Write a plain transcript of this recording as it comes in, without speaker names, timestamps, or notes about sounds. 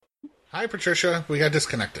Hi, Patricia. We got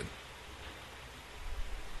disconnected.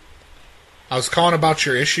 I was calling about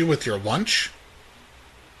your issue with your lunch.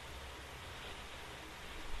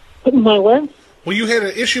 My what? Well, you had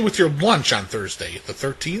an issue with your lunch on Thursday, the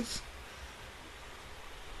 13th?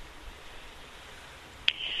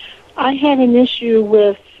 I had an issue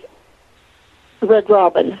with Red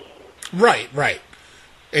Robin. Right.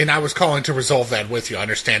 And I was calling to resolve that with you. I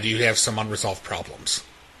understand you have some unresolved problems.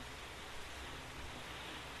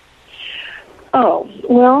 Oh,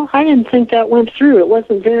 well, I didn't think that went through.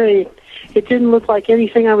 It didn't look like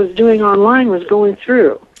anything I was doing online was going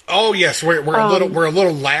through. Oh, yes, we're a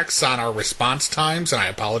little lax on our response times, and I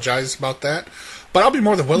apologize about that. But I'll be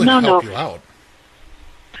more than willing to help you out.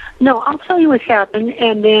 No, I'll tell you what happened,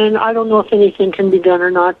 and then I don't know if anything can be done or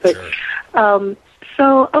not. But sure.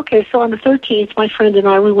 So on the 13th, my friend and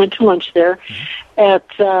I, we went to lunch there at,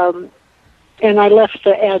 and I left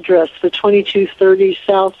the address, the 2230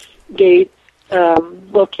 South Gate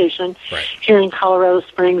location here in Colorado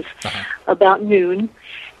Springs about noon.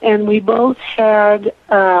 And we both had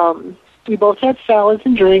salads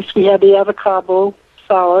and drinks. We had the avocado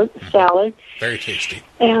salad. Very tasty.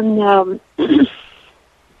 And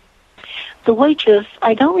the waitress,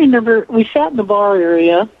 I don't remember, we sat in the bar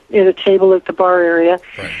area, at a table at the bar area,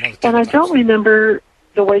 and I don't remember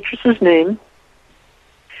the waitress's name,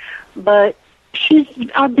 but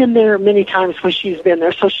I've been there many times when she's been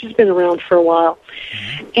there, so she's been around for a while.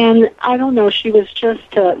 And I don't know, she was just,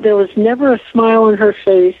 there was never a smile on her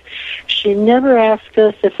face. She never asked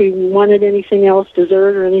us if we wanted anything else,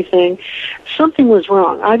 dessert or anything. Something was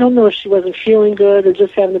wrong. I don't know if she wasn't feeling good or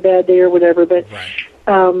just having a bad day or whatever, but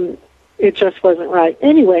it just wasn't right.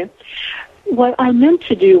 Anyway, what I meant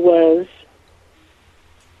to do was,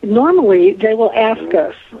 normally they will ask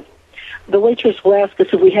us, the waitress will ask us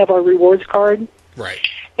if we have our rewards card. Right.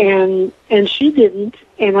 And she didn't,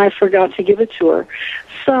 and I forgot to give it to her.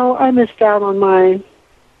 So I missed out on my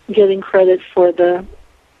getting credit for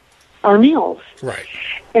our meals. Right.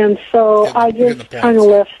 And so I just kind of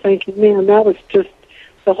left thinking, man, that was just,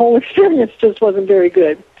 the whole experience just wasn't very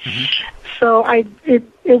good. So it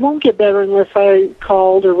won't get better unless I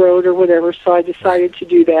called or wrote or whatever, so I decided to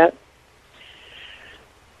do that.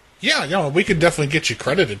 Yeah, we could definitely get you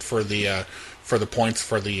credited for the points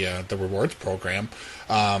for the rewards program.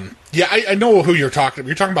 I know who you're talking about.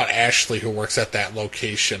 You're talking about Ashley, who works at that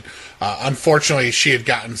location. Unfortunately, she had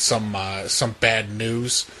gotten some bad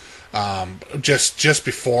news. Just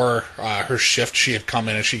before her shift, she had come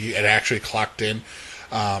in and she had actually clocked in.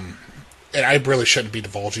 And I really shouldn't be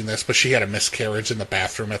divulging this, but she had a miscarriage in the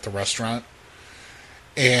bathroom at the restaurant,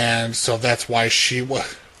 and so that's why she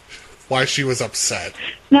was upset.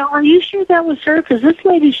 Now, are you sure that was her? Because this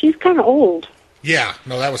lady, she's kind of old. Yeah,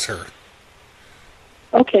 no, that was her.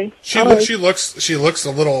 Okay. She looks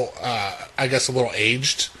a little, I guess, a little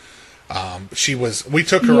aged. We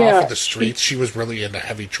took her off of the streets. She was really into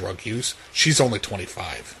heavy drug use. She's only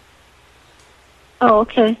 25. Oh,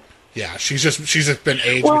 okay. Yeah, she's just been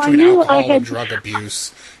aged between alcohol and drug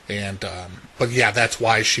abuse, and but yeah, that's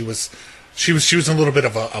why she was in a little bit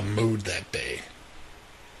of a mood that day.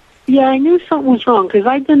 Yeah, I knew something was wrong because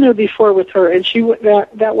I'd been there before with her, and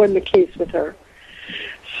that wasn't the case with her.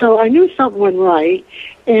 So I knew something wasn't right,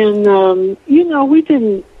 and we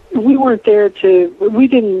weren't there we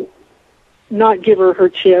didn't not give her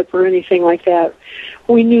tip or anything like that.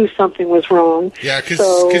 We knew something was wrong. Yeah,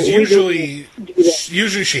 because usually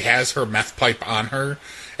she has her meth pipe on her,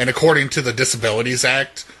 and according to the Disabilities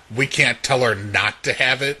Act, we can't tell her not to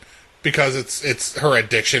have it because it's her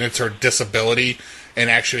addiction, it's her disability, and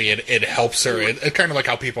actually it helps her. It kind of like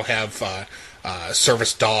how people have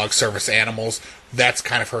service dogs, service animals. That's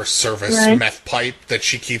kind of her service meth pipe that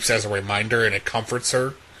she keeps as a reminder, and it comforts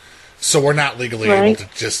her. So we're not legally able to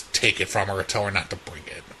just take it from her or tell her not to bring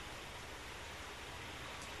it.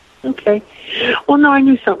 Okay. Well, no, I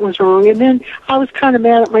knew something was wrong. And then I was kind of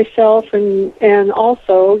mad at myself, and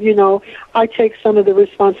also, I take some of the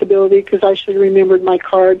responsibility because I should have remembered my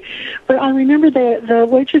card. But I remember that the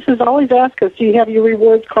waitresses always ask us, do you have your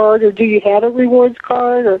rewards card, or do you have a rewards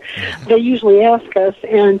card? Or they usually ask us,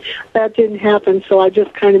 and that didn't happen, so I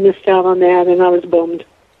just kind of missed out on that, and I was bummed.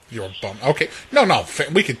 You're bummed. Okay. No,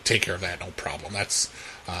 we could take care of that, no problem. That's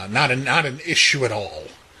not an issue at all.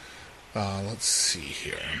 Let's see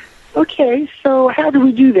here. Okay, so how do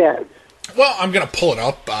we do that? Well, I'm going to pull it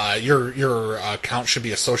up. Your account should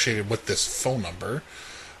be associated with this phone number.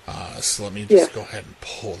 So let me just go ahead and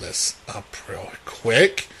pull this up real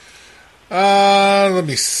quick. Let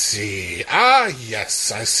me see.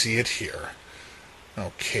 Yes, I see it here.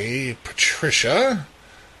 Okay, Patricia.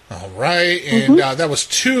 All right, and that was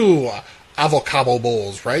 2 avocado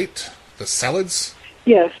bowls, right? The salads?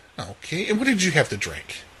 Yes. Okay. And what did you have to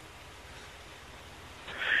drink?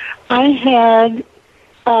 I had,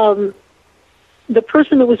 the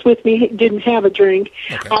person that was with me didn't have a drink.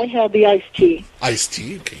 Okay. I had the iced tea. Iced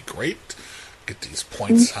tea? Okay, great. Get these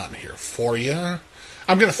points on here for you.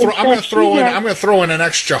 I'm gonna throw in an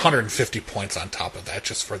extra 150 points on top of that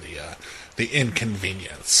just for the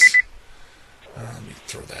inconvenience. Let me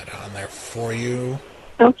throw that on there for you.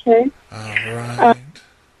 Okay. All right.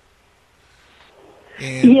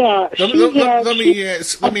 Yeah.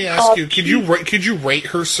 Let me ask you. Could you rate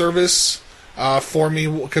her service for me?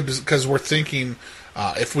 Because we're thinking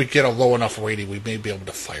if we get a low enough rating, we may be able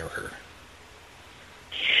to fire her.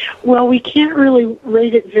 Well, we can't really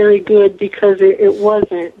rate it very good because it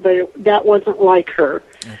wasn't, but that wasn't like her.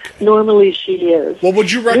 Okay. Normally, she is. Well,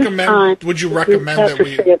 would you recommend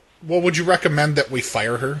that we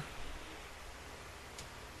fire her?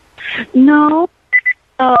 No.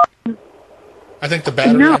 I think the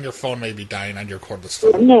battery on your phone may be dying on your cordless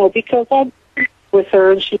phone. No, because I with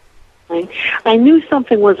her and she. I knew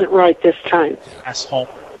something wasn't right this time. Asshole.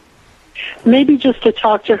 Maybe just to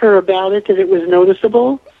talk to her about it, that it was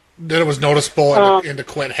noticeable. That it was noticeable and to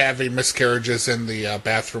quit having miscarriages in the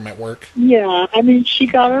bathroom at work? Yeah, I mean, she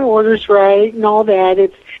got her orders right and all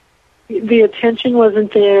that. The attention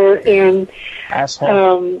wasn't there, and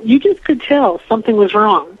you just could tell something was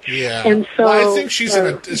wrong. Yeah, and so I think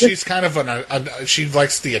she's kind of she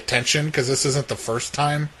likes the attention because this isn't the first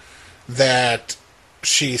time that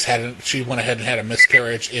she went ahead and had a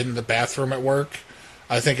miscarriage in the bathroom at work.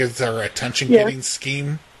 I think it's her attention-getting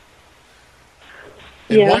scheme.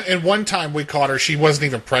 And one time we caught her, she wasn't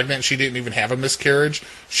even pregnant. She didn't even have a miscarriage.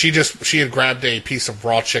 She had grabbed a piece of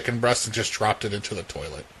raw chicken breast and just dropped it into the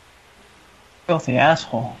toilet. Filthy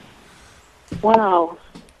asshole. Wow.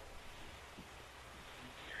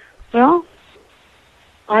 Well,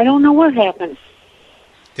 I don't know what happened.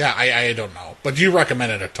 Yeah, I don't know. But you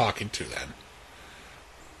recommended a talking to then.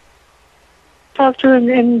 Talk to her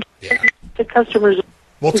and the customers.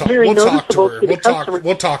 We'll talk to her.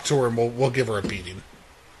 We'll talk to her and we'll give her a beating.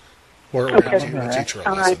 We're going to teach her a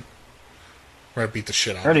lesson. Right. We're going to beat the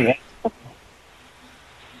shit out of her.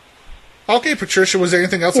 Okay, Patricia, was there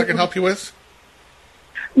anything else I can help you with?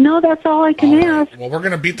 No, that's all I can ask. Well, we're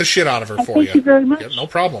going to beat the shit out of her for you. Thank you very much. Yeah, no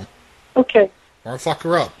problem. Okay. We're going to fuck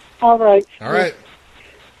her up. All right. All right.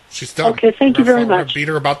 She's done. Okay, thank you very much. Beat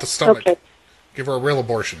her about the stomach. Okay. Give her a real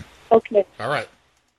abortion. Okay. All right.